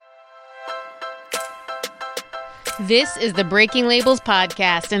This is the Breaking Labels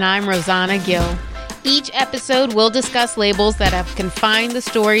podcast, and I'm Rosanna Gill. Each episode will discuss labels that have confined the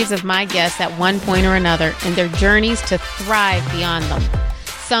stories of my guests at one point or another and their journeys to thrive beyond them.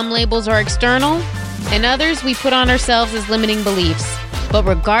 Some labels are external, and others we put on ourselves as limiting beliefs. But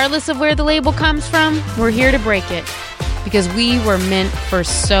regardless of where the label comes from, we're here to break it because we were meant for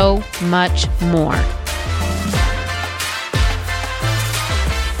so much more.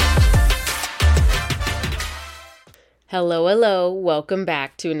 Hello. Welcome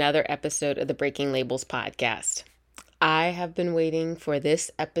back to another episode of the Breaking Labels podcast. I have been waiting for this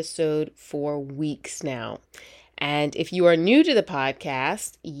episode for weeks now. And if you are new to the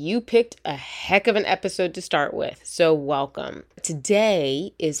podcast, you picked a heck of an episode to start with. So welcome.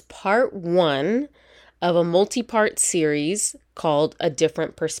 Today is part one of a multi-part series called A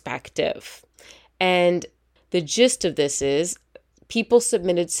Different Perspective. And the gist of this is people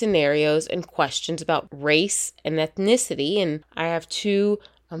submitted scenarios and questions about race and ethnicity, and I have two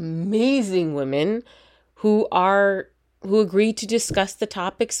amazing women who agreed to discuss the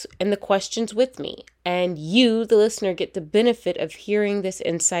topics and the questions with me. And you, the listener, get the benefit of hearing this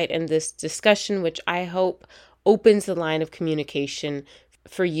insight and this discussion, which I hope opens the line of communication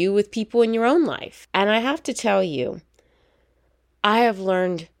for you with people in your own life. And I have to tell you, I have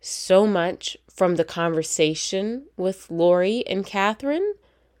learned so much from the conversation with Lori and Catherine,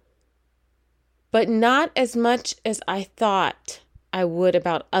 but not as much as I thought I would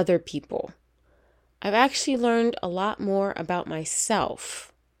about other people. I've actually learned a lot more about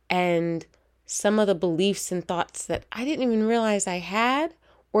myself and some of the beliefs and thoughts that I didn't even realize I had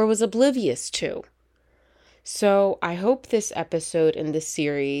or was oblivious to. So I hope this episode in this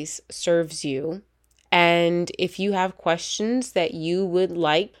series serves you. And if you have questions that you would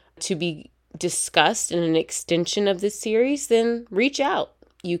like to be discussed in an extension of this series, then reach out.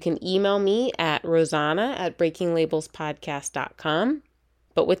 You can email me at rosanna@breakinglabelspodcast.com.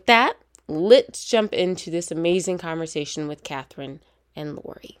 But with that, let's jump into this amazing conversation with Catherine and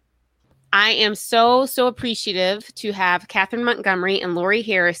Lori. I am so appreciative to have Catherine Montgomery and Lori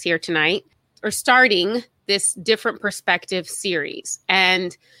Harris here tonight, or starting this Different Perspective series.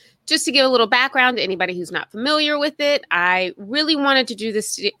 And just to give a little background to anybody who's not familiar with it, I really wanted to do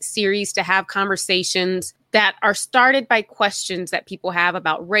this series to have conversations that are started by questions that people have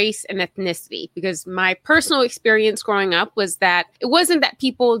about race and ethnicity. Because my personal experience growing up was that it wasn't that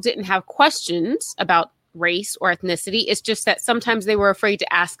people didn't have questions about race or ethnicity. It's just that sometimes they were afraid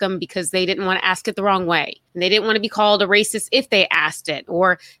to ask them because they didn't want to ask it the wrong way. And they didn't want to be called a racist if they asked it,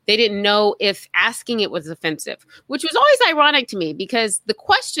 or they didn't know if asking it was offensive, which was always ironic to me because the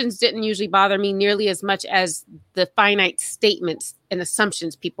questions didn't usually bother me nearly as much as the finite statements and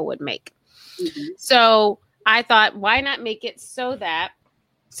assumptions people would make. Mm-hmm. So I thought, why not make it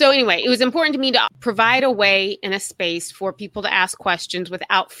so anyway, it was important to me to provide a way and a space for people to ask questions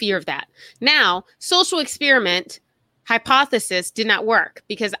without fear of that. Now, social experiment hypothesis did not work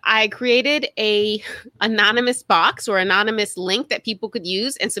because I created a anonymous box or anonymous link that people could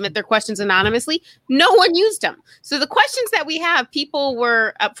use and submit their questions anonymously. No one used them. So the questions that we have, people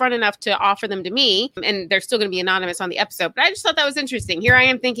were upfront enough to offer them to me, and they're still going to be anonymous on the episode. But I just thought that was interesting. Here I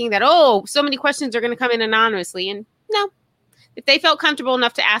am thinking that, so many questions are going to come in anonymously. And no. If they felt comfortable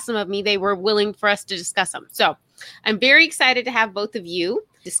enough to ask them of me, they were willing for us to discuss them. So I'm very excited to have both of you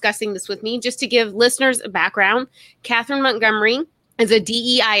discussing this with me. Just to give listeners a background, Catherine Montgomery is a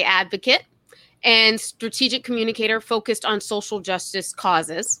DEI advocate and strategic communicator focused on social justice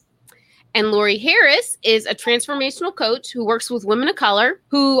causes. And Lori Harris is a transformational coach who works with women of color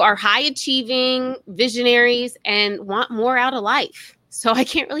who are high achieving visionaries and want more out of life. So I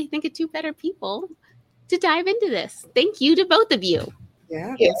can't really think of two better people to dive into this. Thank you to both of you.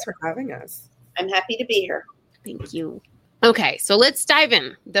 Yeah, thanks for having us. I'm happy to be here. Thank you. Okay, so let's dive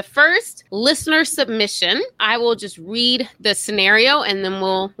in. The first listener submission, I will just read the scenario and then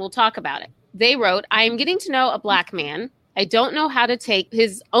we'll talk about it. They wrote, I am getting to know a Black man. I don't know how to take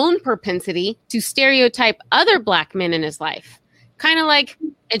his own propensity to stereotype other Black men in his life. Kind of like,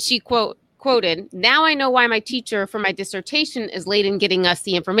 and she quoted, now I know why my teacher for my dissertation is late in getting us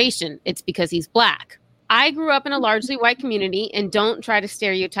the information. It's because he's Black. I grew up in a largely white community and don't try to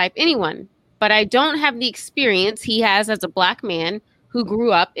stereotype anyone, but I don't have the experience he has as a Black man who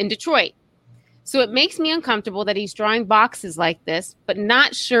grew up in Detroit. So it makes me uncomfortable that he's drawing boxes like this, but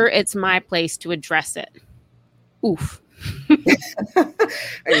not sure it's my place to address it. Oof.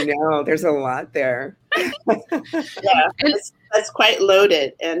 I know, there's a lot there. Yeah, that's quite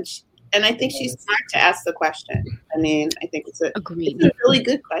loaded. And I think she's smart to ask the question. I mean, I think it's a really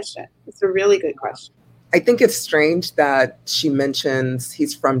good question. It's a really good question. I think it's strange that she mentions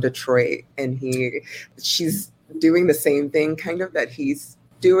he's from Detroit and she's doing the same thing kind of that he's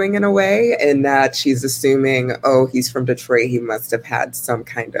doing in a way, and that she's assuming, oh, he's from Detroit, he must have had some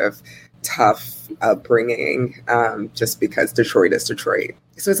kind of tough upbringing, just because Detroit is Detroit.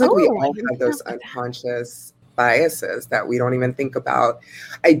 So it's like we all have those unconscious biases that we don't even think about.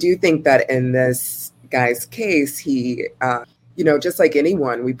 I do think that in this guy's case, he, just like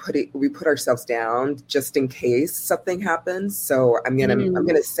anyone, we put ourselves down just in case something happens. So I'm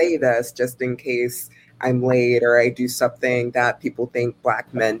gonna say this just in case I'm late or I do something that people think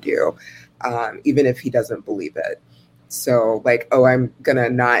Black men do, even if he doesn't believe it. So like, oh, I'm gonna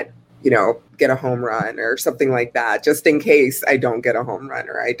not, get a home run or something like that, just in case I don't get a home run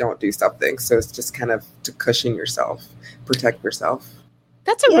or I don't do something. So it's just kind of to cushion yourself, protect yourself.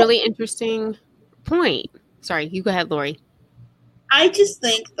 That's a really interesting point. Sorry, you go ahead, Lori. I just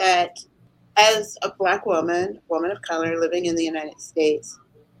think that as a Black woman of color living in the United States,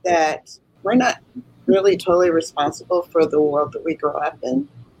 that we're not really totally responsible for the world that we grow up in.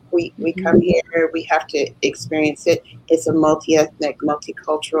 We come here, we have to experience it. It's a multi-ethnic,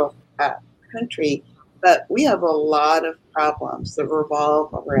 multicultural country, but we have a lot of problems that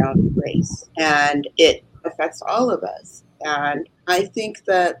revolve around race, and it affects all of us. And I think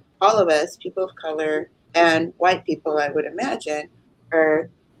that all of us, people of color and white people, I would imagine, are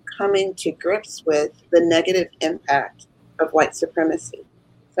coming to grips with the negative impact of white supremacy.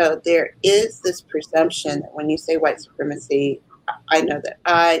 So there is this presumption that when you say white supremacy, I know that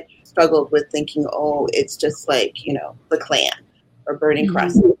I struggled with thinking, oh, it's just like, the Klan or burning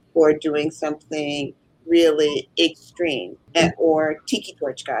crosses or doing something really extreme, or tiki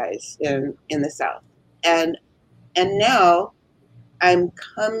torch guys in the South. And now I've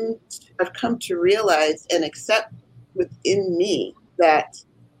come to realize and accept within me that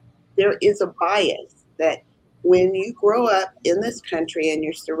there is a bias, that when you grow up in this country and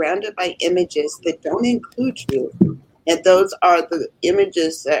you're surrounded by images that don't include you, and those are the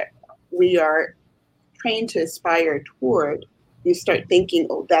images that we are trained to aspire toward, you start thinking,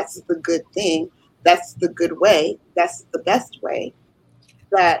 oh, that's the good thing, that's the good way, that's the best way.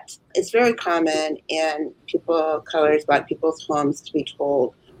 That it's very common in people of colors, Black people's homes, to be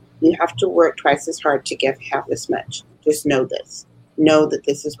told, you have to work twice as hard to give half as much. Just know this. Know that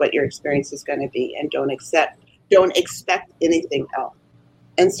this is what your experience is going to be, and don't expect anything else.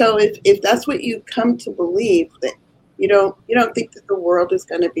 And so if that's what you come to believe, that you don't think that the world is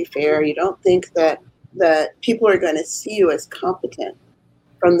going to be fair, you don't think that people are going to see you as competent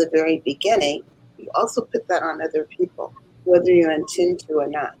from the very beginning, you also put that on other people, whether you intend to or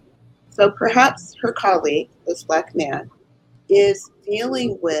not. So perhaps her colleague, this Black man, is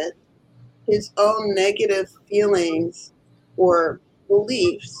dealing with his own negative feelings or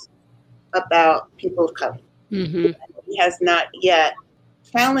beliefs about people of color. Mm-hmm. He has not yet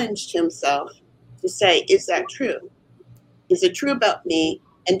challenged himself to say, is that true? Is it true about me?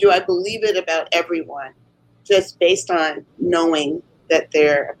 And do I believe it about everyone just based on knowing that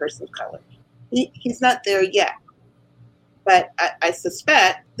they're a person of color? He's not there yet. But I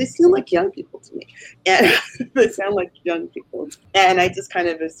suspect they seem like young people to me. And they sound like young people. And I just kind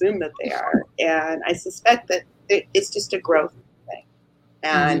of assume that they are. And I suspect that it's just a growth thing.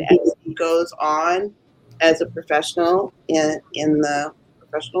 And as he goes on as a professional in the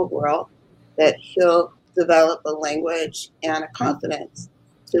professional world, that he'll develop a language and a confidence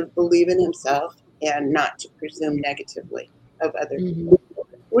to believe in himself and not to presume negatively of other people.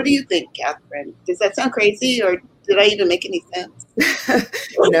 What do you think, Catherine? Does that sound crazy, or did I even make any sense?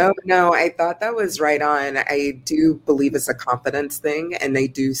 No, I thought that was right on. I do believe it's a confidence thing, and they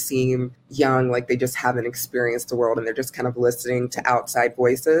do seem young, like they just haven't experienced the world, and they're just kind of listening to outside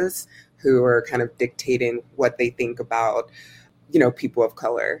voices who are kind of dictating what they think about people of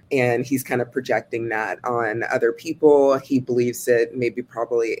color. And he's kind of projecting that on other people. He believes it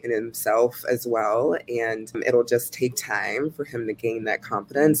probably in himself as well. And it'll just take time for him to gain that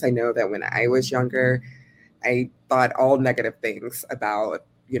confidence. I know that when I was younger, I thought all negative things about,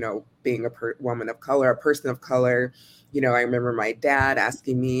 being a woman of color, a person of color. I remember my dad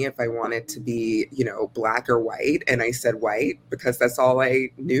asking me if I wanted to be, Black or white. And I said white because that's all I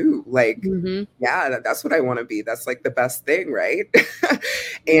knew. Like, yeah, that's what I want to be. That's like the best thing, right?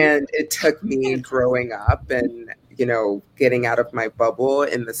 And it took me growing up and, getting out of my bubble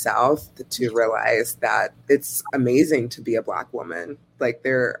in the South to realize that it's amazing to be a Black woman. Like,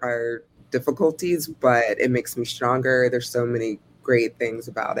 there are difficulties, but it makes me stronger. There's so many great things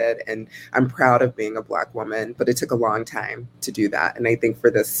about it, and I'm proud of being a Black woman, but it took a long time to do that. And I think for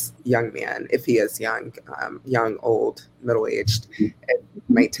this young man, if he is young, old, middle-aged, it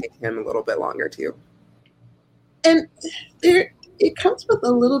might take him a little bit longer too. And it comes with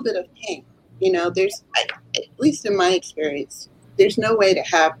a little bit of pain. least in my experience, there's no way to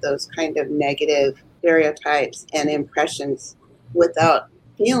have those kind of negative stereotypes and impressions without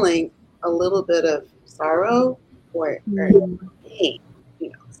feeling a little bit of sorrow or pain. You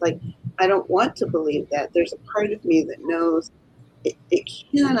know, it's like, I don't want to believe that. There's a part of me that knows it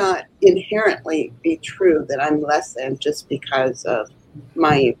cannot inherently be true that I'm less than just because of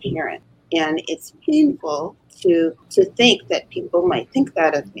my appearance. And it's painful to think that people might think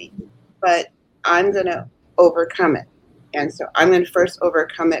that of me, but I'm going to overcome it. And so I'm going to first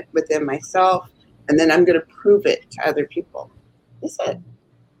overcome it within myself, and then I'm going to prove it to other people. That's it.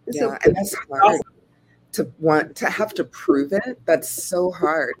 And that's hard to have to prove it. That's so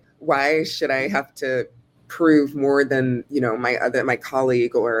hard. Why should I have to prove more than, my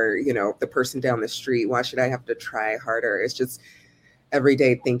colleague or, the person down the street? Why should I have to try harder? It's just every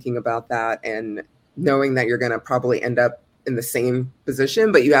day thinking about that and knowing that you're going to probably end up in the same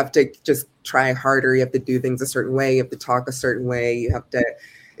position, but you have to just try harder. You have to do things a certain way. You have to talk a certain way.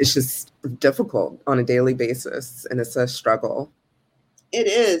 It's just difficult on a daily basis. And it's a struggle. It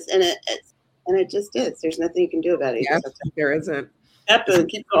is. And it just is. There's nothing you can do about it. Yeah, there isn't. You have to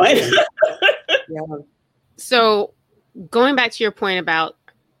keep going. Yeah. So going back to your point about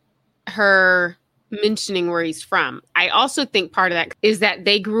her mentioning where he's from, I also think part of that is that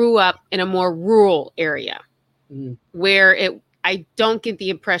they grew up in a more rural area where I don't get the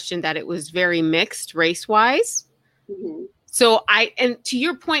impression that it was very mixed race-wise. Mm-hmm. So and to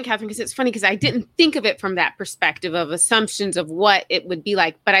your point, Catherine, because it's funny because I didn't think of it from that perspective of assumptions of what it would be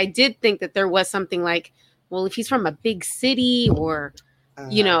like, but I did think that there was something like, well, if he's from a big city or,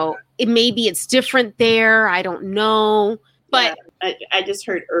 maybe it's different there. I don't know. But I just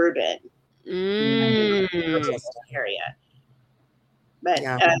heard urban. Area. But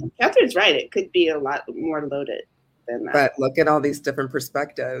Catherine's right. It could be a lot more loaded than that. But look at all these different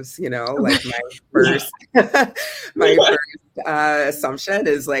perspectives, like my first assumption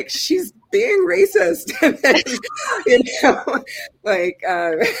is like, she's being racist. And then, and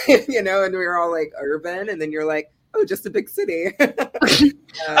we're all like urban. And then you're like, oh, just a big city. But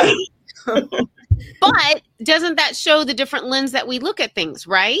doesn't that show the different lens that we look at things,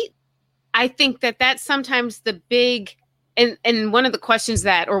 right? I think that that's sometimes the big, and one of the questions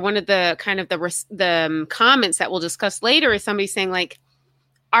that, or one of the kind of the comments that we'll discuss later is somebody saying like,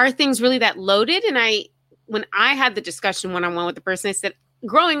 are things really that loaded? And when I had the discussion one-on-one with the person, I said,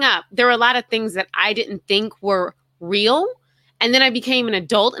 growing up, there were a lot of things that I didn't think were real. And then I became an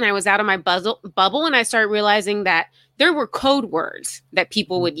adult and I was out of my bubble and I started realizing that there were code words that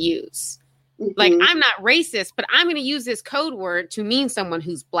people would use. Mm-hmm. Like, I'm not racist, but I'm going to use this code word to mean someone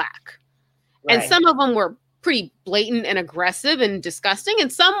who's Black. Right. And some of them were pretty blatant and aggressive and disgusting.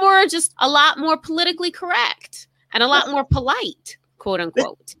 And some were just a lot more politically correct and a lot more polite, quote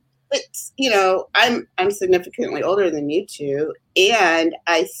unquote. But I'm significantly older than you two. And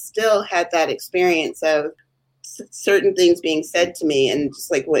I still had that experience of certain things being said to me and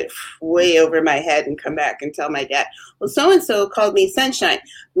just like went way over my head and come back and tell my dad, well, so-and-so called me Sunshine.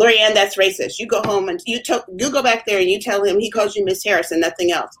 Lori-Ann, that's racist. You go home and you go back there and you tell him he calls you Miss Harris and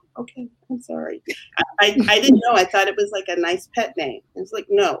nothing else. Okay, I'm sorry. I didn't know. I thought it was like a nice pet name. It's like,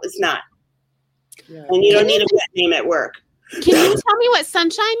 no, it's not. Yeah. And you don't need a pet name at work. Can you tell me what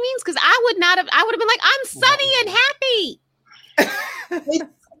sunshine means? Because I would have been like, I'm sunny and happy.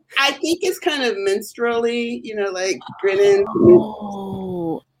 I think it's kind of minstrelly, like grinning.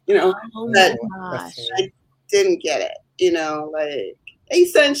 Oh, but I didn't get it, like, hey,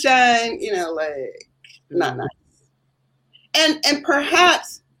 sunshine, not nice. And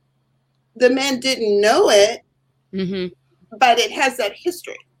perhaps the man didn't know it, but it has that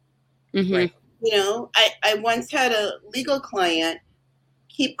history. Mm-hmm. Right? I once had a legal client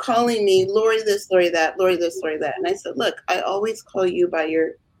keep calling me Lori this, Lori that, Lori this, Lori that. And I said, look, I always call you by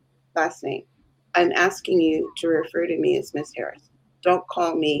your last name. I'm asking you to refer to me as Miss Harris. Don't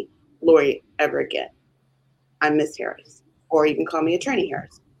call me Lori ever again. I'm Miss Harris. Or you can call me Attorney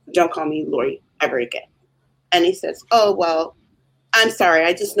Harris. Don't call me Lori ever again. And he says, oh, well, I'm sorry.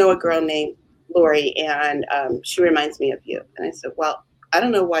 I just know a girl named Lori and she reminds me of you. And I said, well, I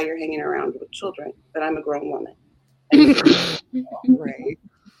don't know why you're hanging around with children, but I'm a grown woman. Right.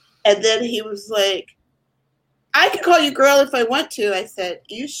 And then he was like, I can call you girl if I want to. I said,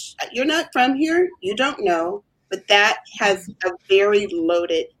 you're not from here. You don't know. But that has a very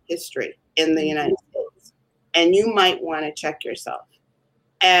loaded history in the United States. And you might want to check yourself.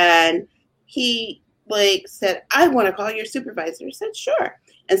 And he said, I want to call your supervisor. I said, sure.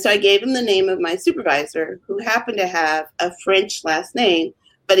 And so I gave him the name of my supervisor, who happened to have a French last name,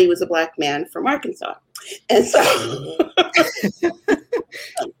 but he was a Black man from Arkansas. And so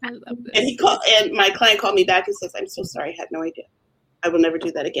love this. And and my client called me back and says, "I'm so sorry, I had no idea. I will never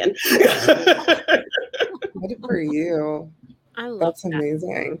do that again." Good for you. I love That's that.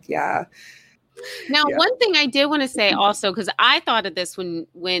 amazing. Yeah. Now, one thing I did want to say also, because I thought of this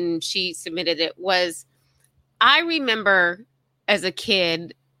when she submitted it, was I remember as a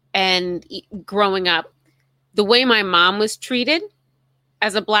kid and growing up, the way my mom was treated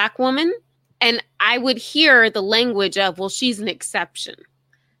as a Black woman. And I would hear the language of, well, she's an exception.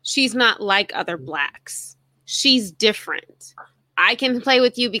 She's not like other Blacks. She's different. I can play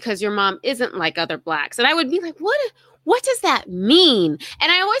with you because your mom isn't like other Blacks. And I would be like, what does that mean?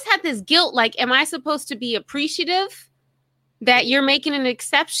 And I always had this guilt, like, am I supposed to be appreciative that you're making an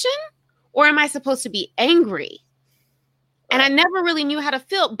exception? Or am I supposed to be angry? And I never really knew how to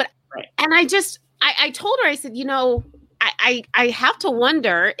feel. But and I told her, I said, you know, I have to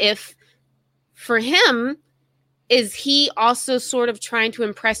wonder if for him, is he also sort of trying to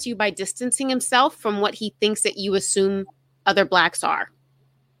impress you by distancing himself from what he thinks that you assume other Blacks are?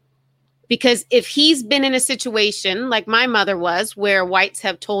 Because if he's been in a situation like my mother was, where whites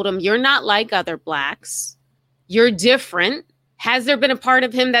have told him, you're not like other Blacks, you're different. Has there been a part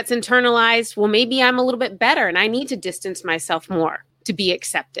of him that's internalized, well, maybe I'm a little bit better and I need to distance myself more to be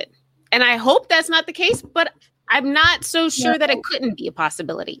accepted? And I hope that's not the case, but I'm not so sure that it couldn't be a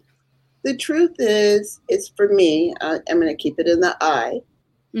possibility. The truth is for me, I'm going to keep it in the I.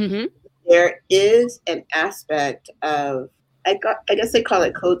 Mm-hmm. There is an aspect of, I guess they call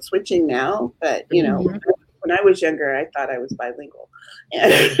it code switching now, but you know, when I was younger, I thought I was bilingual,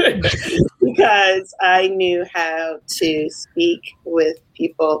 and because I knew how to speak with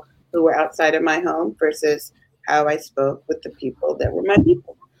people who were outside of my home versus how I spoke with the people that were my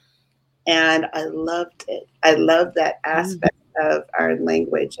people. And I loved it. I loved that aspect of our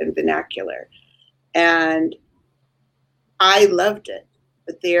language and vernacular. And I loved it.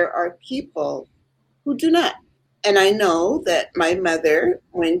 But there are people who do not. And I know that my mother,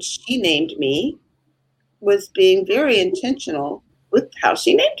 when she named me, was being very intentional with how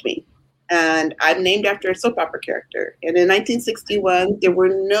she named me. And I'm named after a soap opera character. And in 1961, there were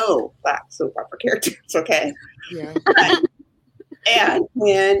no Black soap opera characters, okay? Yeah. And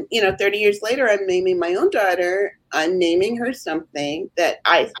when, 30 years later, I'm naming my own daughter, I'm naming her something that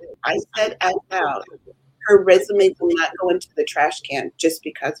I said out loud. Her resume will not go into the trash can just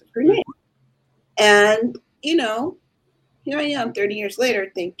because of her name. And, here I am 30 years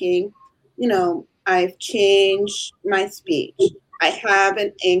later thinking, I've changed my speech. I have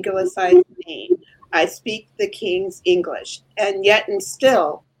an anglicized name. I speak the King's English. And yet and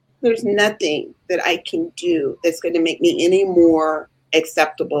still, there's nothing that I can do that's going to make me any more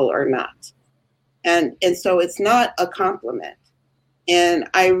acceptable or not. And so it's not a compliment. And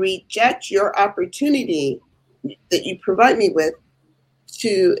I reject your opportunity that you provide me with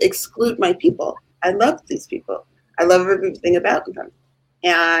to exclude my people. I love these people. I love everything about them.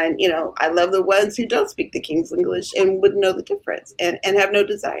 And, I love the ones who don't speak the King's English and wouldn't know the difference and have no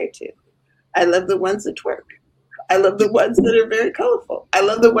desire to. I love the ones that twerk. I love the ones that are very colorful. I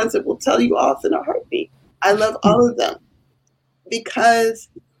love the ones that will tell you off in a heartbeat. I love all of them because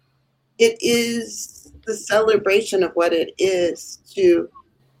it is the celebration of what it is to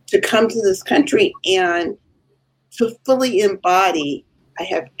come to this country and to fully embody, I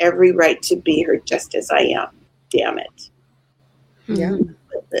have every right to be here just as I am. Damn it. Yeah.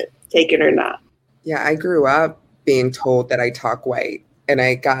 Take it or not. Yeah, I grew up being told that I talk white. And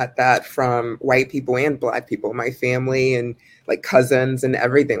I got that from white people and Black people, my family and like cousins and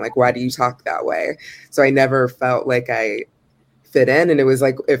everything. Like, why do you talk that way? So I never felt like I fit in. And it was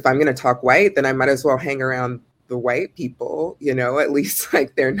like, if I'm going to talk white, then I might as well hang around the white people, at least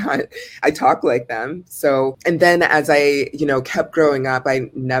like they're not, I talk like them. So, and then as I, kept growing up, I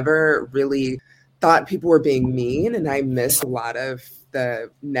never really thought people were being mean. And I missed a lot of the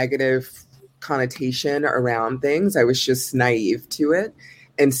negative connotation around things. I was just naive to it.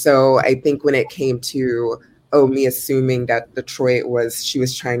 And so I think when it came to, me assuming that Detroit she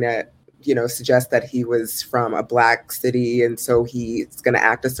was trying to, suggest that he was from a Black city and so he's going to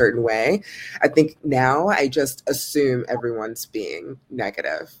act a certain way. I think now I just assume everyone's being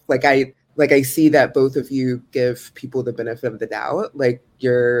negative. Like I see that both of you give people the benefit of the doubt. Like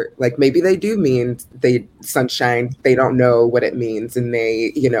you're like, maybe they do mean sunshine. They don't know what it means. And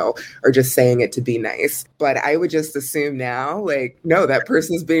they, are just saying it to be nice. But I would just assume now, like, no, that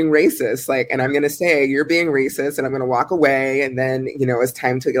person's being racist. Like, and I'm going to say you're being racist and I'm going to walk away. And then, it's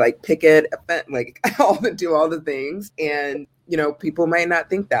time to like picket, like do all the things. And people might not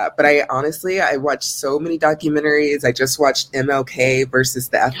think that, but I watched so many documentaries. I just watched MLK versus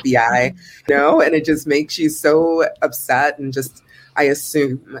the FBI, and it just makes you so upset and just I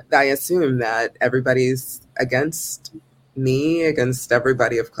assume that everybody's against me, against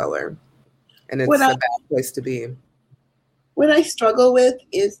everybody of color. And it's a bad place to be. What I struggle with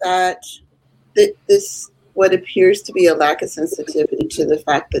is that this, what appears to be a lack of sensitivity to the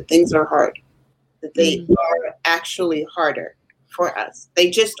fact that things are hard, that they are actually harder for us. They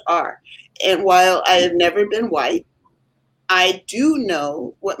just are. And while I have never been white, I do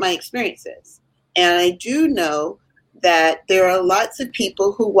know what my experience is. And I do know that there are lots of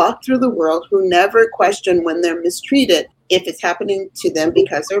people who walk through the world who never question when they're mistreated, if it's happening to them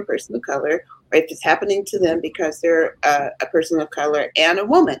because they're a person of color, or if it's happening to them because they're a person of color and a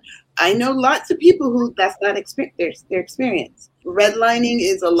woman. I know lots of people who that's not their experience. Redlining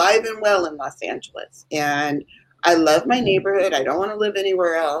is alive and well in Los Angeles. And I love my neighborhood. I don't want to live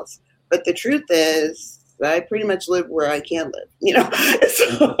anywhere else. But the truth is, I pretty much live where I can live, you know.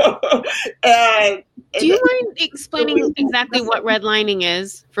 Do you mind explaining exactly what redlining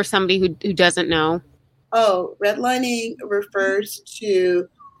is for somebody who doesn't know? Oh, redlining refers to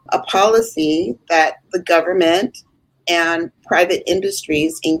a policy that the government and private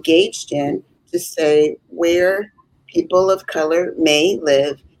industries engaged in to say where people of color may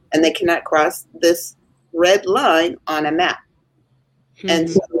live, and they cannot cross this red line on a map. Mm-hmm. And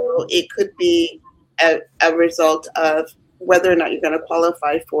so it could be a result of whether or not you're going to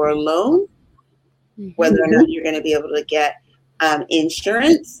qualify for a loan, whether or not you're going to be able to get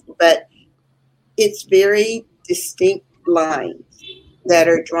insurance, but it's very distinct lines that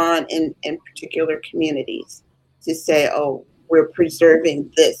are drawn in particular communities to say, oh, we're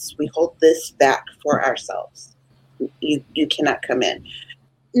preserving this. We hold this back for ourselves. You cannot come in.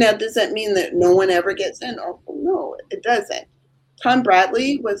 Now, does that mean that no one ever gets in? Oh, no, it doesn't. Tom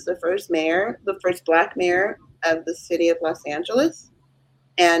Bradley was the first Black mayor of the city of Los Angeles.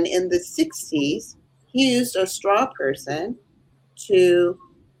 And in the 60s, he used a straw person to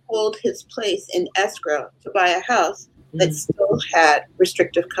hold his place in escrow to buy a house that still had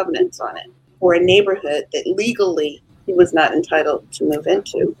restrictive covenants on it for a neighborhood that legally he was not entitled to move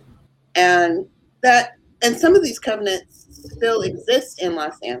into. And some of these covenants still exist in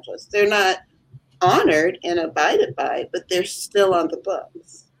Los Angeles. They're not honored and abided by, but they're still on the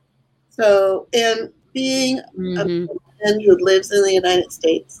books. So, and being a person who lives in the United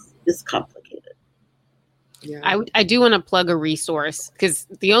States is complicated. Yeah. I do want to plug a resource, because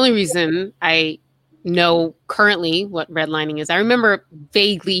the only reason I know currently what redlining is, I remember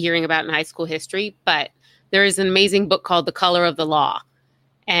vaguely hearing about in high school history, but there is an amazing book called The Color of the Law.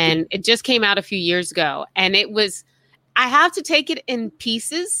 And it just came out a few years ago. And I have to take it in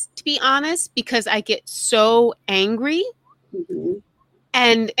pieces, to be honest, because I get so angry. Mm-hmm.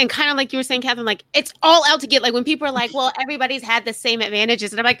 And kind of like you were saying, Catherine, like it's all out to get, like when people are like, well, everybody's had the same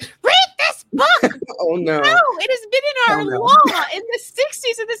advantages. And I'm like, read this book. Oh, no. No, it has been in our law in the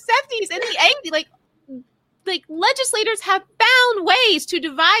 60s and the 70s and the 80s. Like legislators have found ways to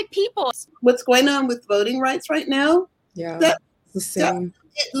divide people. What's going on with voting rights right now? Yeah, that's the same.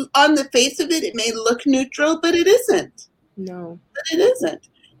 On the face of it, it may look neutral, but it isn't. No. But it isn't.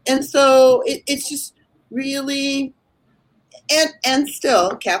 And so it's just really, and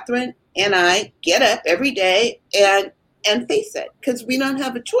still, Catherine and I get up every day and face it, because we don't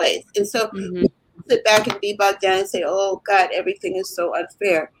have a choice. And so we sit back and be bogged down and say, oh, God, everything is so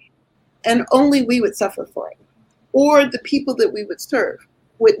unfair. And only we would suffer for it. Or the people that we would serve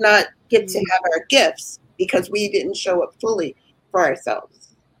would not get to have our gifts because we didn't show up fully for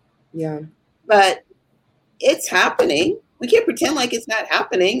ourselves. Yeah. But it's happening. We can't pretend like it's not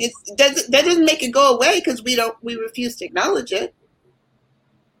happening. That doesn't make it go away because we refuse to acknowledge it.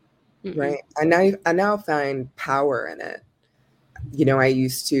 Right. I now find power in it. You know, I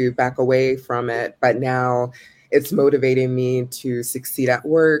used to back away from it, but now it's motivating me to succeed at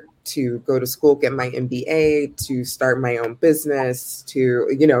work, to go to school, get my MBA, to start my own business, to,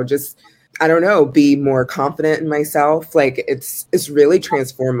 you know, just, I don't know, be more confident in myself. Like it's really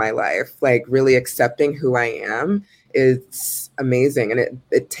transformed my life. Like really accepting who I am. It's amazing. And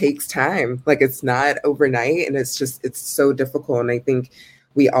it takes time. Like it's not overnight, and it's so difficult. And I think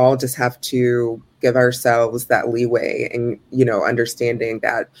we all just have to give ourselves that leeway and, you know, understanding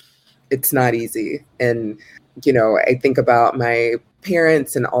that it's not easy. And, you know, I think about my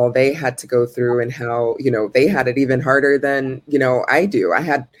parents and all they had to go through and how, you know, they had it even harder than, you know, I do. I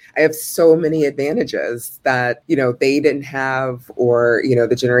have so many advantages that, you know, they didn't have, or, you know,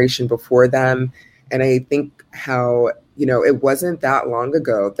 the generation before them. And I think how, you know, it wasn't that long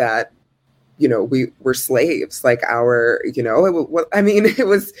ago that, you know, we were slaves, like our, you know, it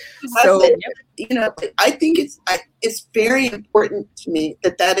was so, you know, I think it's very important to me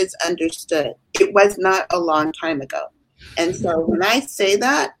that is understood. It was not a long time ago. And so when I say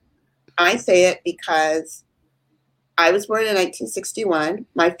that, I say it because I was born in 1961.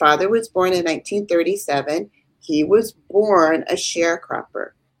 My father was born in 1937. He was born a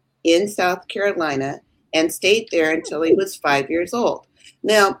sharecropper in South Carolina and stayed there until he was 5 years old.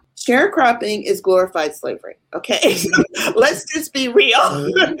 Now, sharecropping is glorified slavery, okay? Let's just be real.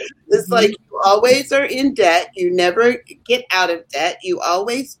 It's like you always are in debt. You never get out of debt. You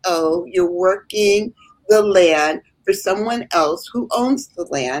always owe. You're working the land for someone else who owns the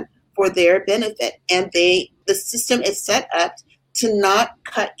land for their benefit. And the system is set up to not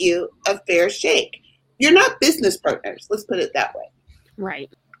cut you a fair shake. You're not business partners. Let's put it that way. Right.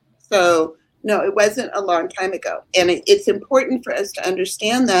 So, no, it wasn't a long time ago. And it's important for us to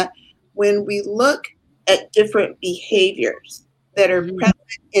understand that when we look at different behaviors that are present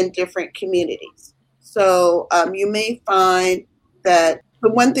in different communities. So you may find that the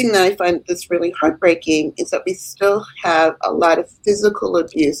one thing that I find that's really heartbreaking is that we still have a lot of physical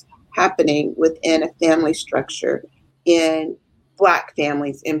abuse happening within a family structure in Black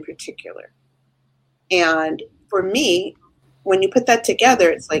families in particular. And for me, when you put that together,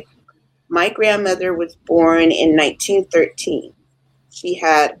 it's like my grandmother was born in 1913. She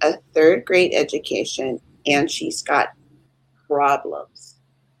had a third grade education and she's got problems.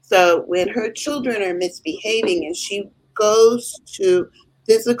 So when her children are misbehaving and she goes to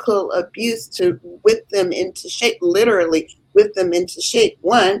physical abuse to whip them into shape, literally whip them into shape.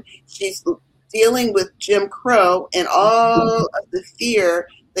 One, she's dealing with Jim Crow and all of the fear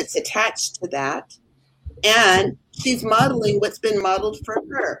that's attached to that. And she's modeling what's been modeled for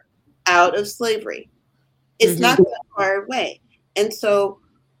her out of slavery. It's not that far away. And so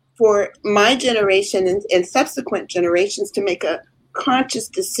for my generation and subsequent generations to make a conscious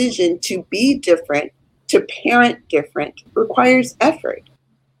decision to be different, to parent different, requires effort.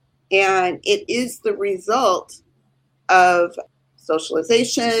 And it is the result of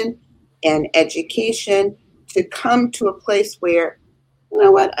socialization and education to come to a place where, you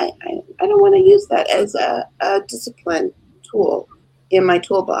know what, I don't want to use that as a discipline tool in my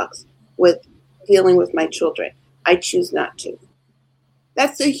toolbox with dealing with my children. I choose not to.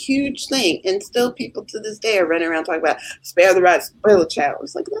 That's a huge thing. And still people to this day are running around talking about spare the rod, spoil the child.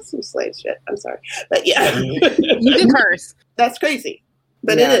 It's like, that's some slave shit. I'm sorry. But yeah. You can curse. That's crazy.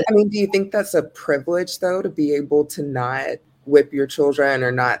 But yeah. it is. I mean, do you think that's a privilege, though, to be able to not whip your children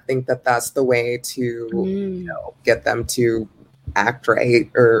or not think that that's the way to you know, get them to act right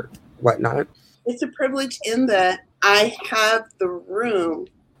or whatnot? It's a privilege in that I have the room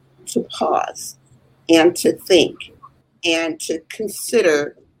to pause and to think and to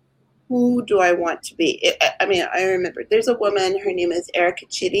consider, who do I want to be? I remember there's a woman, her name is Erica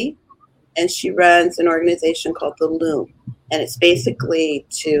Chitty, and she runs an organization called The Loom. And it's basically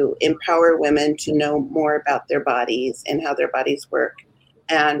to empower women to know more about their bodies and how their bodies work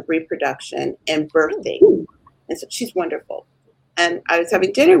and reproduction and birthing. And so she's wonderful. And I was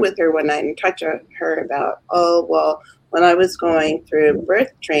having dinner with her one night and talked to her about, when I was going through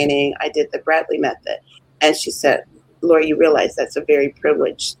birth training, I did the Bradley method. And she said, Lori, you realize that's a very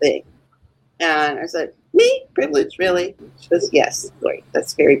privileged thing. And I said, me? Privilege, really? She goes, yes, Lori,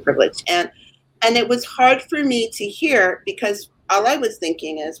 that's very privileged. And it was hard for me to hear because all I was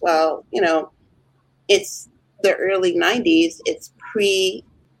thinking is, well, you know, it's the early 90s. It's pre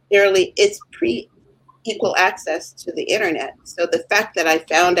equal access to the internet. So the fact that I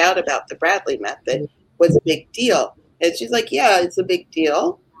found out about the Bradley method was a big deal. And she's like, yeah, it's a big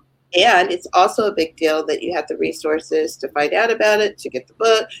deal. And it's also a big deal that you have the resources to find out about it, to get the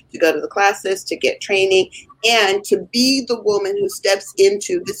book, to go to the classes, to get training, and to be the woman who steps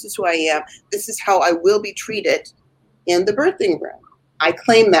into, this is who I am, this is how I will be treated in the birthing room. I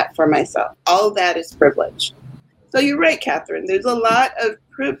claim that for myself. All of that is privilege. So you're right, Catherine. There's a lot of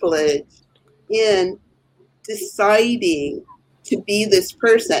privilege in deciding to be this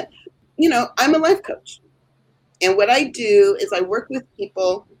person. You know, I'm a life coach. And what I do is I work with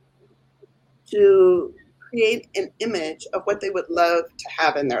people to create an image of what they would love to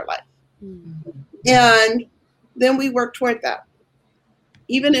have in their life. Mm-hmm. And then we work toward that.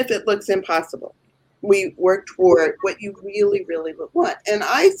 Even if it looks impossible, we work toward what you really, really would want. And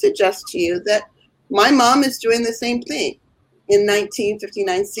I suggest to you that my mom is doing the same thing in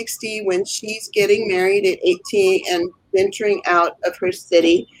 1959-60 when she's getting married at 18 and venturing out of her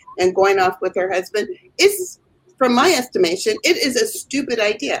city and going off with her husband. It's, from my estimation, it is a stupid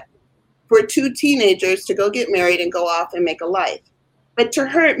idea for two teenagers to go get married and go off and make a life. But to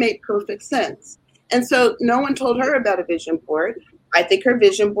her, it made perfect sense. And so no one told her about a vision board. I think her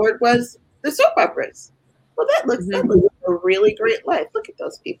vision board was the soap operas. Well, that looks like a really great life. Look at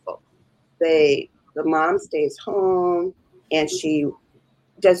those people. They the mom stays home and she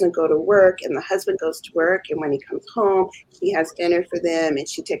doesn't go to work, and the husband goes to work, and when he comes home, she has dinner for them and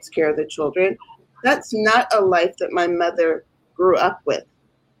she takes care of the children. That's not a life that my mother grew up with,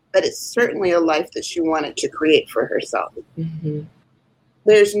 but it's certainly a life that she wanted to create for herself. Mm-hmm.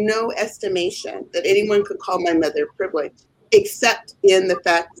 There's no estimation that anyone could call my mother privileged, except in the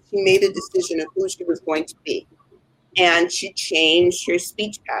fact that she made a decision of who she was going to be. And she changed her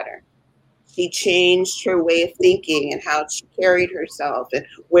speech pattern. She changed her way of thinking and how she carried herself. And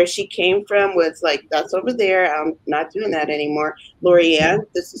where she came from was like, that's over there. I'm not doing that anymore. Lori-Ann,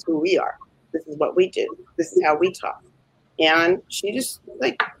 this is who we are. This is what we do. This is how we talk. And she just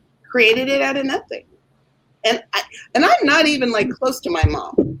like created it out of nothing. And I'm not even like close to my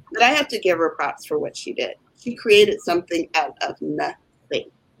mom, but I have to give her props for what she did. She created something out of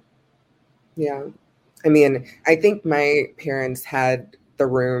nothing. Yeah. I mean, I think my parents had the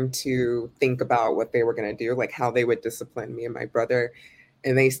room to think about what they were going to do, like how they would discipline me and my brother,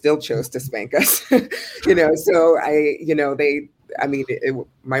 and they still chose to spank us. So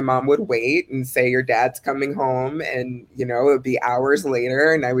my mom would wait and say, your dad's coming home, and it would be hours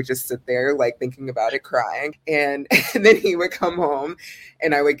later, and I would just sit there like thinking about it, crying, and then he would come home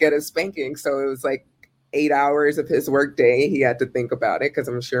and I would get a spanking. So it was like 8 hours of his work day he had to think about it, because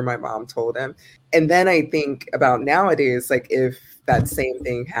I'm sure my mom told him. And then I think about nowadays, like if that same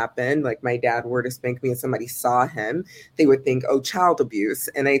thing happened, like my dad were to spank me and somebody saw him, they would think, oh, child abuse.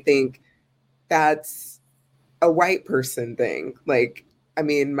 And I think that's a white person thing. Like, I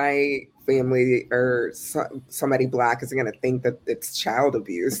mean, my family or somebody Black is going to think that it's child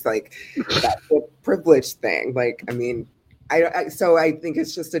abuse. Like, that's a privileged thing. Like, I mean, so I think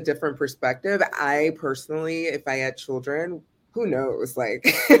it's just a different perspective. I personally, if I had children, who knows, like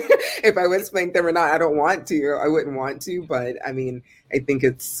if I would spank them or not, I don't want to, I wouldn't want to, but I mean, I think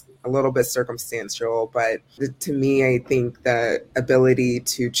it's a little bit circumstantial, but to me, I think the ability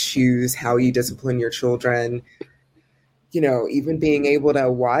to choose how you discipline your children, even being able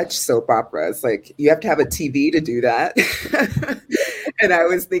to watch soap operas, like you have to have a TV to do that. And I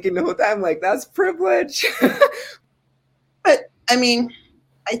was thinking the whole time, like, that's privilege. But I mean,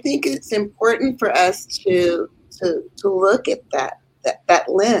 I think it's important for us to look at that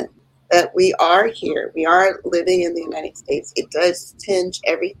lens, that we are here. We are living in the United States. It does tinge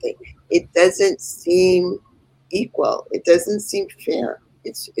everything. It doesn't seem equal. It doesn't seem fair.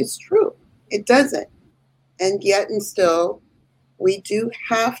 It's true. It doesn't. And yet and still, we do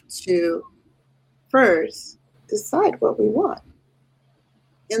have to first decide what we want.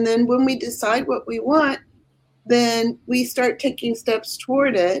 And then when we decide what we want, then we start taking steps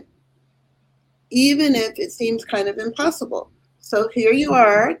toward it, even if it seems kind of impossible. So here you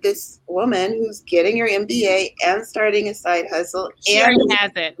are, this woman who's getting her MBA and starting a side hustle. She already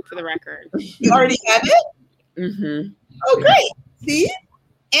has it, for the record. You already have it? Mm-hmm. Oh, great. See?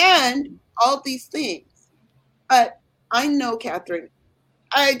 And all these things. But I know, Catherine,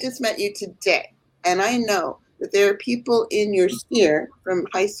 I just met you today, and I know that there are people in your sphere from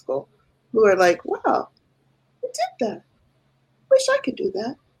high school who are like, wow, who did that? Wish I could do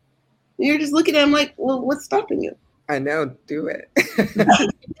that. And you're just looking at them like, well, what's stopping you? I know, do it.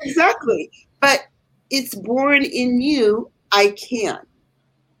 Exactly. But it's born in you, I can.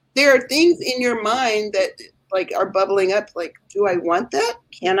 There are things in your mind that like are bubbling up, like, do I want that?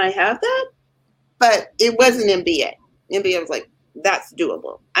 Can I have that? But it wasn't MBA. MBA was like, that's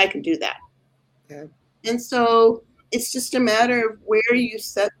doable. I can do that. Yeah. And so it's just a matter of where you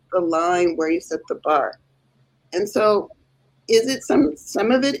set the line, where you set the bar. And so is it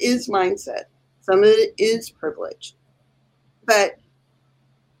some of it is mindset. Some of it is privilege. But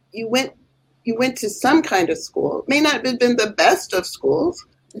you went to some kind of school. It may not have been the best of schools,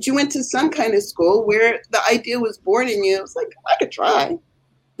 but you went to some kind of school where the idea was born in you. It's like, I could try.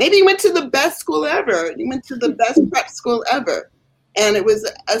 Maybe you went to the best school ever. You went to the best prep school ever. And it was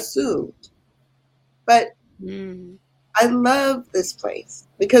assumed. But I love this place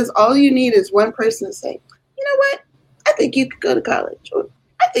because all you need is one person to say, you know what? I think you could go to college, or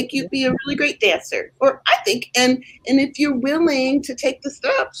I think you'd be a really great dancer, or I think, and if you're willing to take the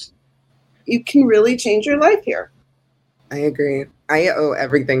steps, you can really change your life here. I agree. I owe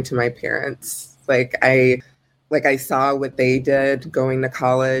everything to my parents. Like I saw what they did going to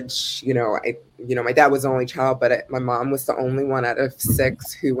college. My dad was the only child, but my mom was the only one out of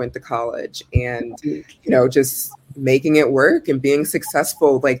 6 who went to college, and, just making it work and being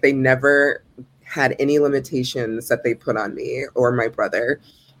successful. Like they never had any limitations that they put on me or my brother.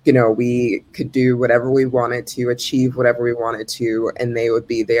 We could do whatever we wanted to, achieve whatever we wanted to, and they would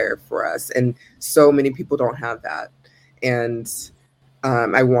be there for us. And so many people don't have that. And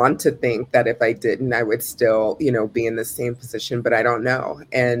I want to think that if I didn't, I would still, be in the same position, but I don't know.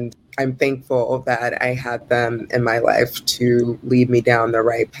 And I'm thankful that I had them in my life to lead me down the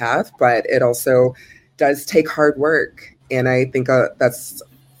right path, but it also does take hard work. And I think that's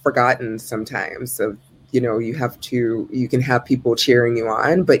forgotten sometimes of, you can have people cheering you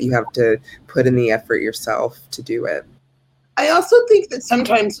on, but you have to put in the effort yourself to do it. I also think that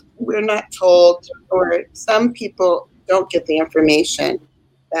sometimes we're not told, or some people don't get the information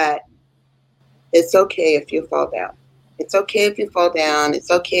that it's okay if you fall down. It's okay if you fall down.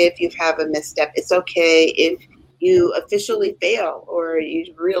 It's okay if you have a misstep. It's okay if you officially fail or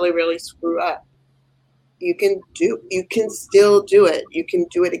you really, really screw up. You can still do it. You can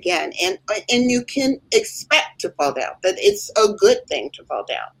do it again. And you can expect to fall down, that it's a good thing to fall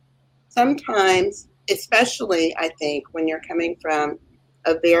down. Sometimes, especially I think when you're coming from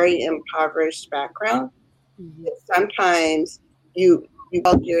a very impoverished background, sometimes you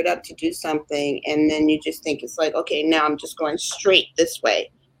all geared up to do something and then you just think it's like, okay, now I'm just going straight this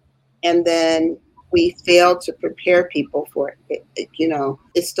way. And then we fail to prepare people for it.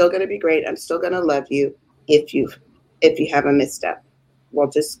 It's still going to be great. I'm still going to love you if you have a misstep. We'll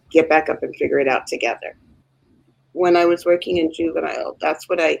just get back up and figure it out together. When I was working in juvenile, that's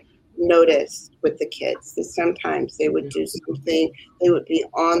what I noticed with the kids, that sometimes they would do something, they would be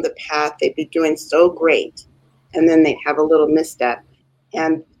on the path, they'd be doing so great, and then they'd have a little misstep.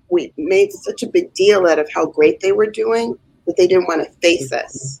 And we made such a big deal out of how great they were doing that they didn't want to face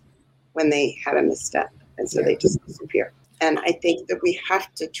us when they had a misstep. And so they just disappear. And I think that we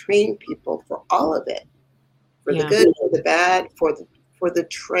have to train people for all of it, for the good, for the bad, for the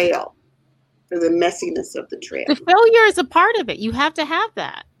trail, for the messiness of the trail. The failure is a part of it. You have to have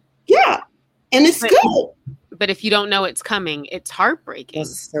that. Yeah. And it's good. But if you don't know it's coming, it's heartbreaking.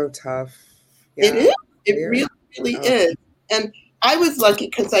 It's so tough. Yeah. It is. It really, really is. And I was lucky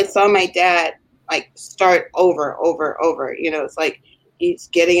because I saw my dad start over. It's like he's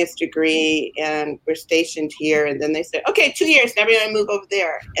getting his degree and we're stationed here. And then they say, okay, 2 years, now we're going to move over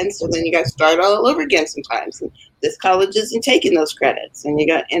there. And so then you got to start all over again sometimes. And this college isn't taking those credits. And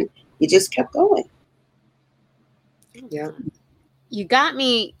you just kept going. Yeah. You got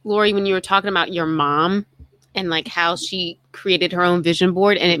me, Lori, when you were talking about your mom and how she created her own vision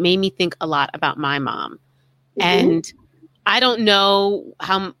board. And it made me think a lot about my mom. Mm-hmm. And I don't know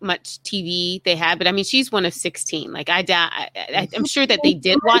how much TV they had, but I mean, she's one of 16. I'm sure that they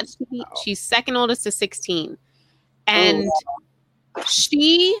did watch TV. She's second oldest to 16. And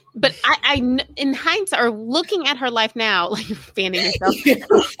but I in hindsight, or looking at her life now, like you're fanning yourself.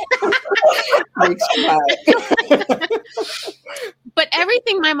 But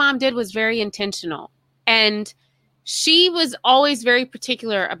everything my mom did was very intentional. And she was always very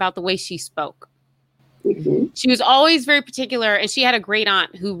particular about the way she spoke. Mm-hmm. She was always very particular. And she had a great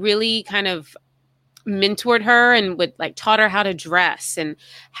aunt who really kind of mentored her and would taught her how to dress and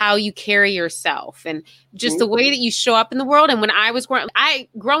how you carry yourself and just the way that you show up in the world. And when I was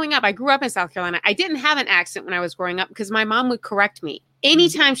growing up, I grew up in South Carolina. I didn't have an accent when I was growing up because my mom would correct me.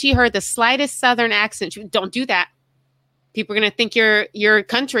 Anytime she heard the slightest Southern accent, she would, don't do that. People are going to think you're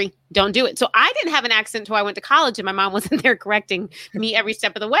country. Don't do it. So I didn't have an accent until I went to college and my mom wasn't there correcting me every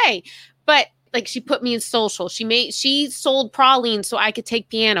step of the way. But she put me in social. She sold praline so I could take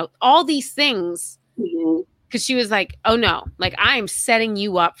piano. All these things. Because she was like, oh no, I am setting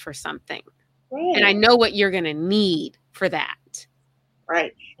you up for something. Right. And I know what you're going to need for that.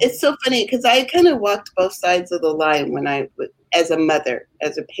 Right. It's so funny because I kind of walked both sides of the line as a mother,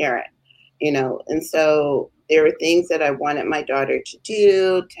 as a parent, and so there were things that I wanted my daughter to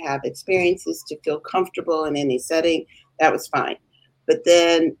do, to have experiences, to feel comfortable in any setting. That was fine. But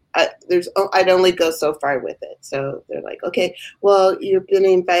then I'd only go so far with it. So they're like, okay, well, you've been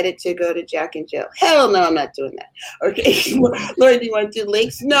invited to go to Jack and Jill. Hell no, I'm not doing that. Okay, Lori, do you want to do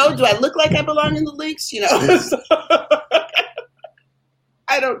links? No. Do I look like I belong in the links?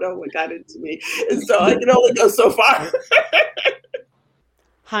 I don't know what got into me. And so I can only go so far.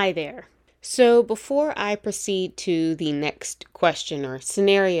 Hi there. So before I proceed to the next question or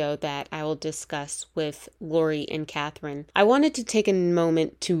scenario that I will discuss with Lori and Catherine, I wanted to take a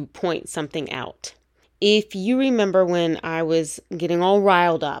moment to point something out. If you remember when I was getting all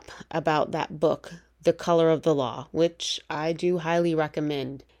riled up about that book, The Color of the Law, which I do highly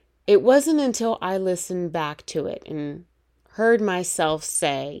recommend, it wasn't until I listened back to it and heard myself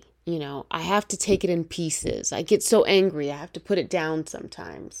say, I have to take it in pieces. I get so angry, I have to put it down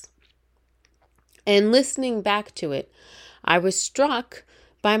sometimes. And listening back to it, I was struck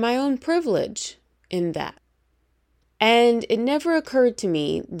by my own privilege in that. And it never occurred to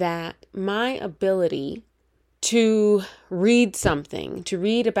me that my ability to read something, to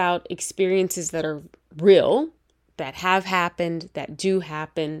read about experiences that are real, that have happened, that do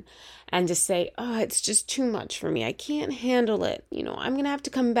happen, and to say, oh, it's just too much for me. I can't handle it. I'm going to have to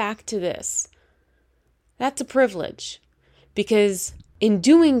come back to this. That's a privilege, because in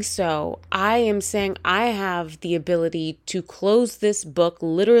doing so, I am saying I have the ability to close this book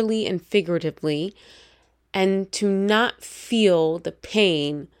literally and figuratively and to not feel the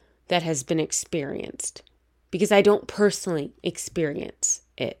pain that has been experienced, because I don't personally experience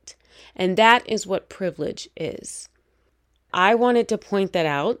it. And that is what privilege is. I wanted to point that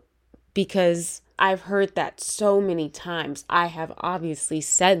out because I've heard that so many times. I have obviously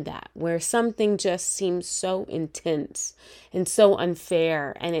said that, where something just seems so intense and so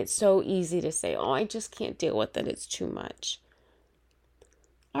unfair, and it's so easy to say, oh, I just can't deal with it. It's too much.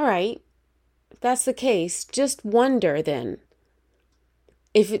 All right, if that's the case, just wonder then,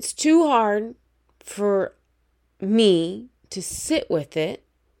 if it's too hard for me to sit with it,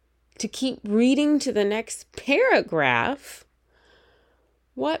 to keep reading to the next paragraph,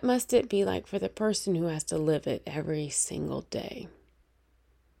 what must it be like for the person who has to live it every single day?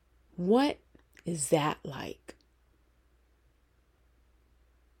 What is that like?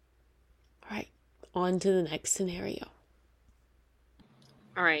 All right, on to the next scenario.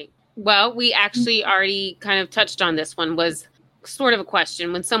 All right. Well, we actually already kind of touched on this one. Was sort of a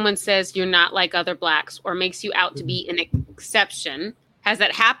question. When someone says you're not like other Blacks or makes you out to be an exception, has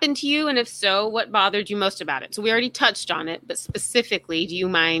that happened to you? And if so, what bothered you most about it? So we already touched on it, but specifically, do you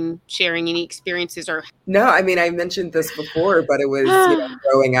mind sharing any experiences or? No, I mean, I mentioned this before, but it was,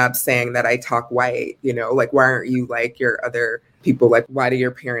 growing up saying that I talk white, like, why aren't you like your other people? Like, why do your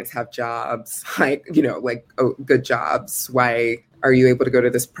parents have jobs? Like, good jobs. Why are you able to go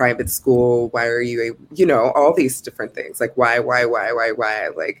to this private school? Why are you able, all these different things. Like, why?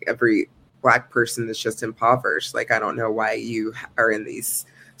 Like, every Black person is just impoverished. Like, I don't know why you are in these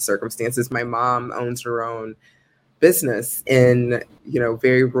circumstances. My mom owns her own business in,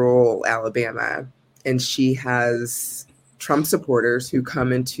 very rural Alabama. And she has Trump supporters who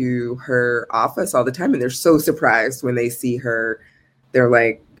come into her office all the time. And they're so surprised when they see her. They're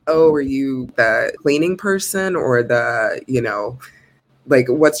like, oh, are you the cleaning person or the, like,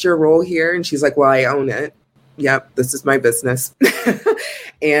 what's your role here? And she's like, well, I own it. Yep, this is my business.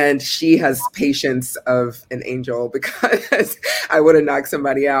 And she has patience of an angel, because I would have knocked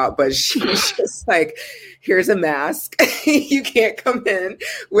somebody out. But she's just like, here's a mask. You can't come in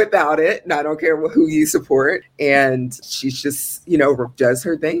without it. And I don't care who you support. And she's just, does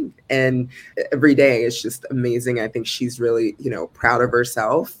her thing. And every day it's just amazing. I think she's really, proud of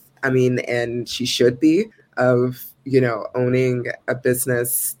herself. I mean, and she should be, of, owning a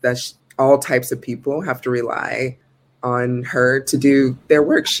business that all types of people have to rely on her to do their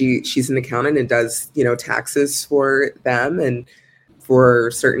work. She's an accountant and does, taxes for them, and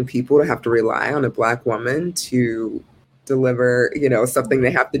for certain people to have to rely on a Black woman to deliver, something they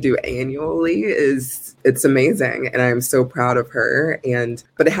have to do annually it's amazing. And I'm so proud of her.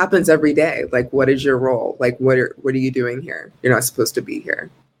 But it happens every day. Like, what is your role? Like, what are you doing here? You're not supposed to be here.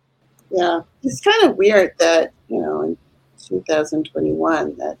 Yeah. It's kind of weird that, in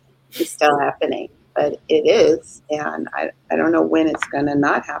 2021 that it's still happening. But it is, and I don't know when it's going to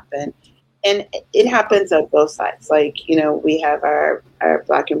not happen. And it happens on both sides. Like, we have our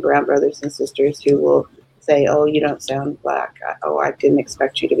Black and brown brothers and sisters who will say, oh, you don't sound Black. Oh, I didn't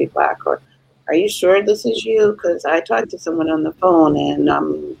expect you to be Black. Or, are you sure this is you? Because I talked to someone on the phone and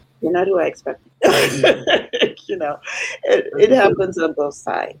you're not who I expected. It happens on both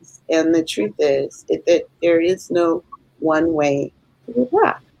sides. And the truth is that there is no one way to be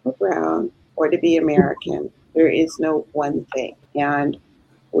Black or brown or to be American. There is no one thing. And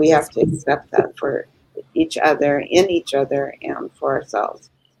we have to accept that for each other, in each other, and for ourselves.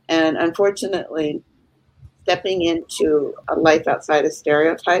 And unfortunately, stepping into a life outside of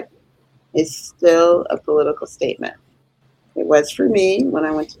stereotype is still a political statement. It was for me when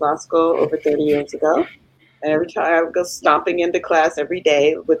I went to law school over 30 years ago. And every time I would go stomping into class every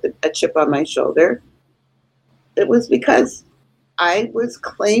day with a chip on my shoulder, it was because I was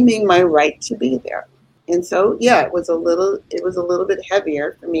claiming my right to be there. And so, yeah, it was a little bit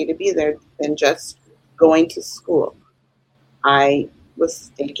heavier for me to be there than just going to school. I was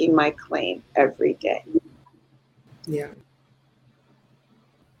staking my claim every day. Yeah.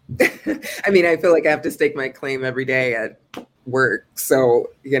 I mean, I feel like I have to stake my claim every day at work.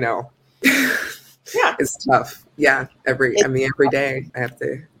 So, yeah, it's tough. Yeah. Every day I have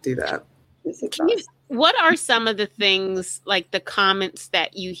to do that. What are some of the things, like the comments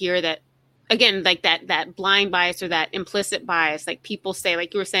that you hear that, again, like that blind bias or that implicit bias, like people say,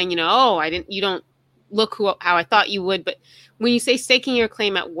 like you were saying, oh, you don't look how I thought you would. But when you say staking your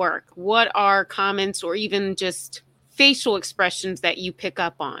claim at work, what are comments or even just facial expressions that you pick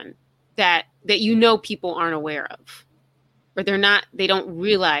up on that you know people aren't aware of, or they don't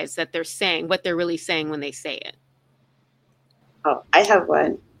realize that they're saying what they're really saying when they say it? Oh, I have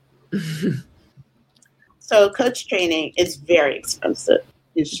one. So coach training is very expensive.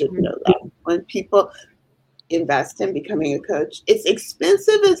 You should know that. When people invest in becoming a coach, it's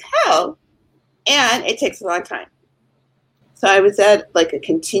expensive as hell, and it takes a long time. So I was at like a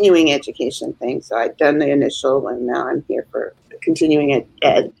continuing education thing. So I'd done the initial one. Now I'm here for continuing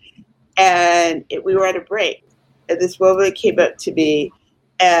ed. And we were at a break. And this woman came up to me,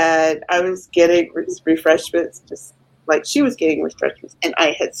 and I was getting refreshments, just like she was getting refreshments. And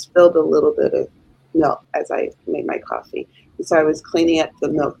I had spilled a little bit of milk as I made my coffee. And so I was cleaning up the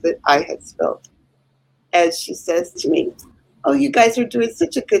milk that I had spilled. And she says to me, "Oh, you guys are doing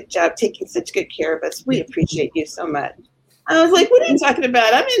such a good job taking such good care of us. We appreciate you so much." I was like, "What are you talking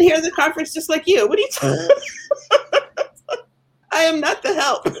about? I'm in here at the conference just like you. What are you talking about? I am not the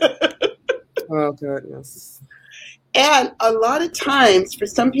help." Oh, goodness. And a lot of times, for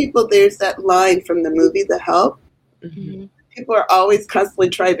some people, there's that line from the movie The Help. Mm-hmm. People are always constantly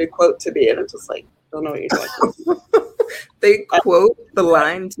trying to quote to me, and I'm just like, don't know what you're talking about. They quote the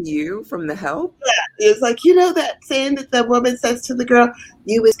line to you from The Help? Yeah, it's like, that saying that the woman says to the girl,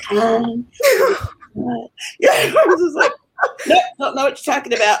 "You is kind." Yeah, I was just like, nope, don't know what you're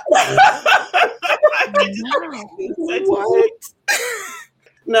talking about. What?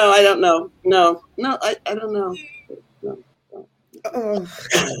 No, I don't know. No, I don't know. No. Oh.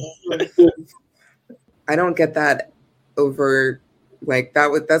 I don't get that over, like,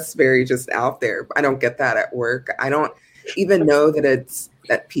 that's very just out there. I don't get that at work. I don't even know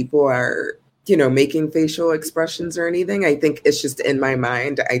that people are, making facial expressions or anything. I think it's just in my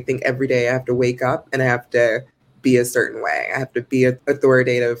mind. I think every day I have to wake up and I have to be a certain way. I have to be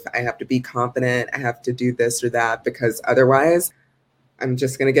authoritative. I have to be confident. I have to do this or that, because otherwise I'm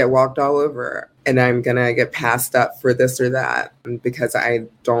just going to get walked all over and I'm going to get passed up for this or that, because I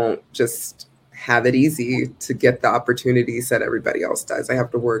don't just have it easy to get the opportunities that everybody else does. I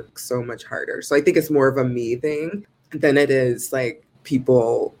have to work so much harder. So I think it's more of a me thing than it is like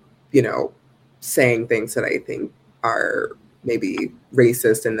people, saying things that I think are maybe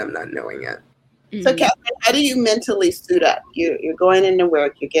racist and them not knowing it. So, Catherine, how do you mentally suit up? You're going into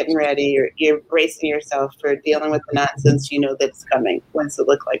work, you're getting ready, you're bracing yourself for dealing with the nonsense that's coming. What's it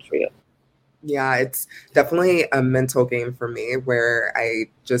look like for you? Yeah, it's definitely a mental game for me where I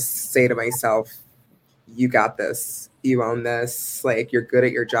just say to myself, you got this, you own this, like you're good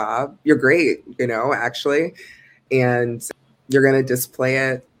at your job, you're great, actually, and you're going to display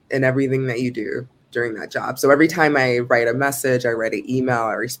it in everything that you do during that job. So every time I write a message, I write an email,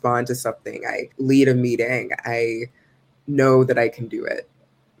 I respond to something, I lead a meeting, I know that I can do it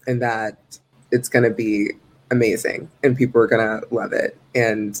and that it's going to be amazing and people are going to love it.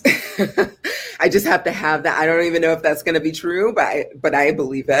 And I just have to have that. I don't even know if that's going to be true, but I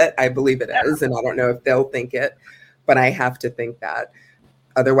believe it. I believe it is. And I don't know if they'll think it, but I have to think that.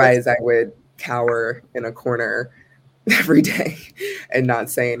 Otherwise, I would cower in a corner every day and not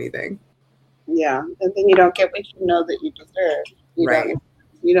say anything. Yeah, and then you don't get what you know that you deserve.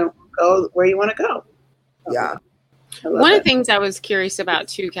 You don't go where you want to go. Yeah. One of the things I was curious about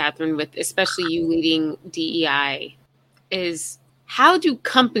too, Catherine, with especially you leading DEI, is how do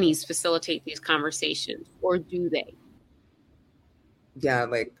companies facilitate these conversations, or do they? Yeah,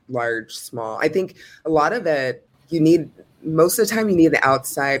 like large, small. I think a lot of it, most of the time you need the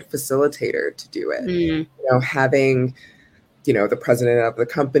outside facilitator to do it. Mm-hmm. Having, the president of the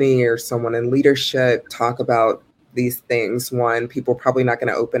company or someone in leadership talk about these things. One, people are probably not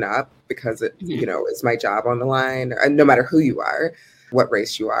going to open up because it, is my job on the line, no matter who you are, what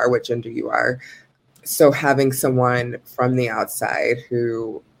race you are, what gender you are. So having someone from the outside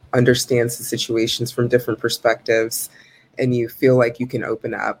who understands the situations from different perspectives and you feel like you can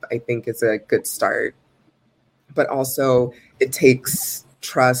open up, I think is a good start. But also it takes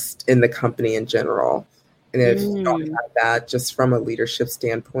trust in the company in general. And if you don't have that just from a leadership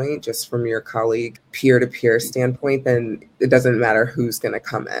standpoint, just from your colleague, peer-to-peer standpoint, then it doesn't matter who's going to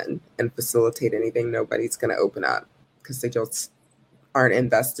come in and facilitate anything. Nobody's going to open up because they just aren't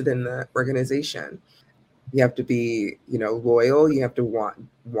invested in the organization. You have to be, loyal. You have to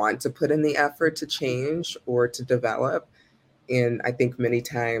want to put in the effort to change or to develop. And I think many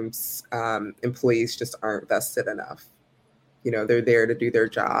times employees just aren't vested enough. They're there to do their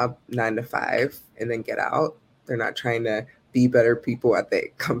job 9 to 5 and then get out. They're not trying to be better people at the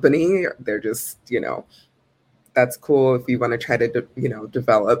company. They're just, that's cool if you want to try to,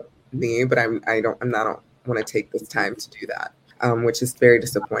 develop me, but I don't want to take this time to do that. Which is very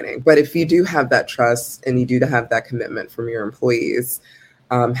disappointing. But if you do have that trust and you do have that commitment from your employees,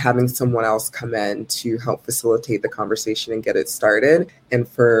 having someone else come in to help facilitate the conversation and get it started, and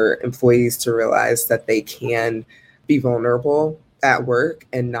for employees to realize that they can be vulnerable at work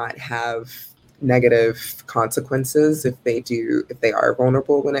and not have negative consequences if they are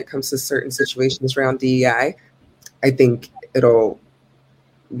vulnerable when it comes to certain situations around DEI, I think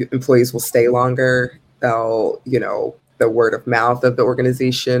employees will stay longer. They'll, the word of mouth of the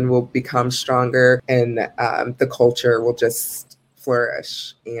organization will become stronger, and the culture will just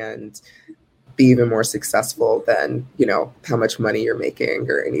flourish and be even more successful than, how much money you're making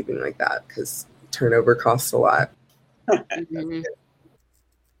or anything like that, because turnover costs a lot. Mm-hmm.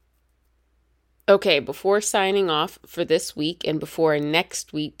 Okay, before signing off for this week and before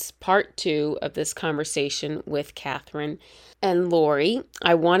next week's part 2 of this conversation with Catherine and Lori,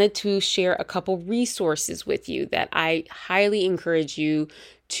 I wanted to share a couple resources with you that I highly encourage you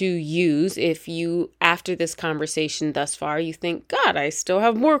to use if you, after this conversation thus far, you think, God, I still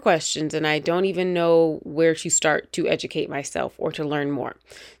have more questions and I don't even know where to start to educate myself or to learn more.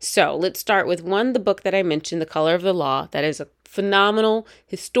 So let's start with the book that I mentioned, The Color of the Law. That is a phenomenal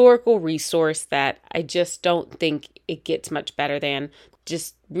historical resource that I just don't think it gets much better than.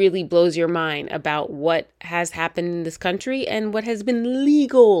 Just really blows your mind about what has happened in this country and what has been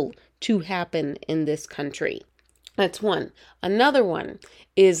legal to happen in this country. That's one. Another one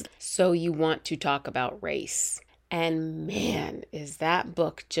is So You Want to Talk About Race. And man, is that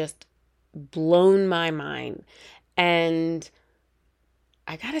book just blown my mind. And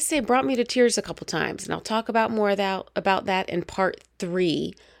I gotta say, brought me to tears a couple times. And I'll talk about more about that in part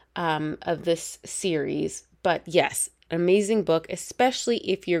 3 of this series. But yes, amazing book, especially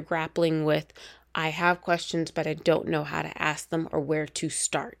if you're grappling with, I have questions, but I don't know how to ask them or where to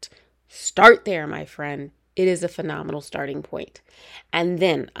start. Start there, my friend. It is a phenomenal starting point. And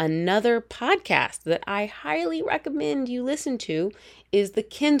then another podcast that I highly recommend you listen to is the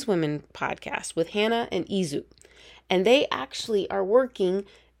Kinswomen podcast with Hannah and Izu. And they actually are working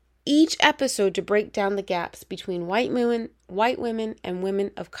each episode to break down the gaps between white women and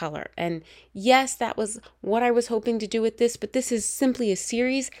women of color. And yes, that was what I was hoping to do with this, but this is simply a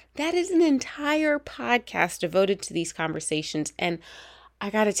series. That is an entire podcast devoted to these conversations. And I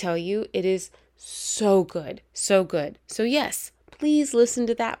got to tell you, it is so good, so good. So yes, please listen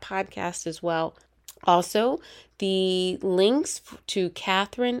to that podcast as well. Also, the links to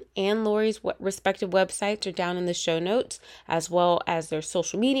Catherine and Lori's respective websites are down in the show notes, as well as their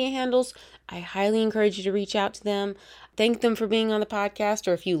social media handles. I highly encourage you to reach out to them. Thank them for being on the podcast,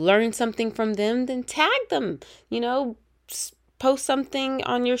 or if you learned something from them, then tag them. Post something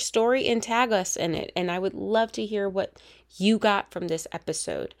on your story and tag us in it. And I would love to hear what you got from this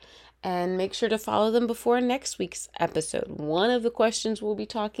episode. And make sure to follow them before next week's episode. One of the questions we'll be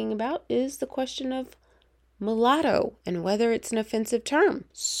talking about is the question of mulatto and whether it's an offensive term.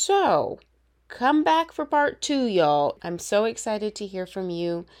 So come back for part 2, y'all. I'm so excited to hear from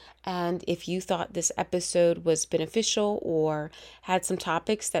you. And if you thought this episode was beneficial or had some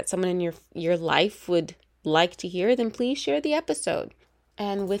topics that someone in your life would like to hear, then please share the episode.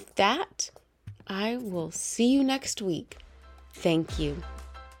 And with that, I will see you next week. Thank you.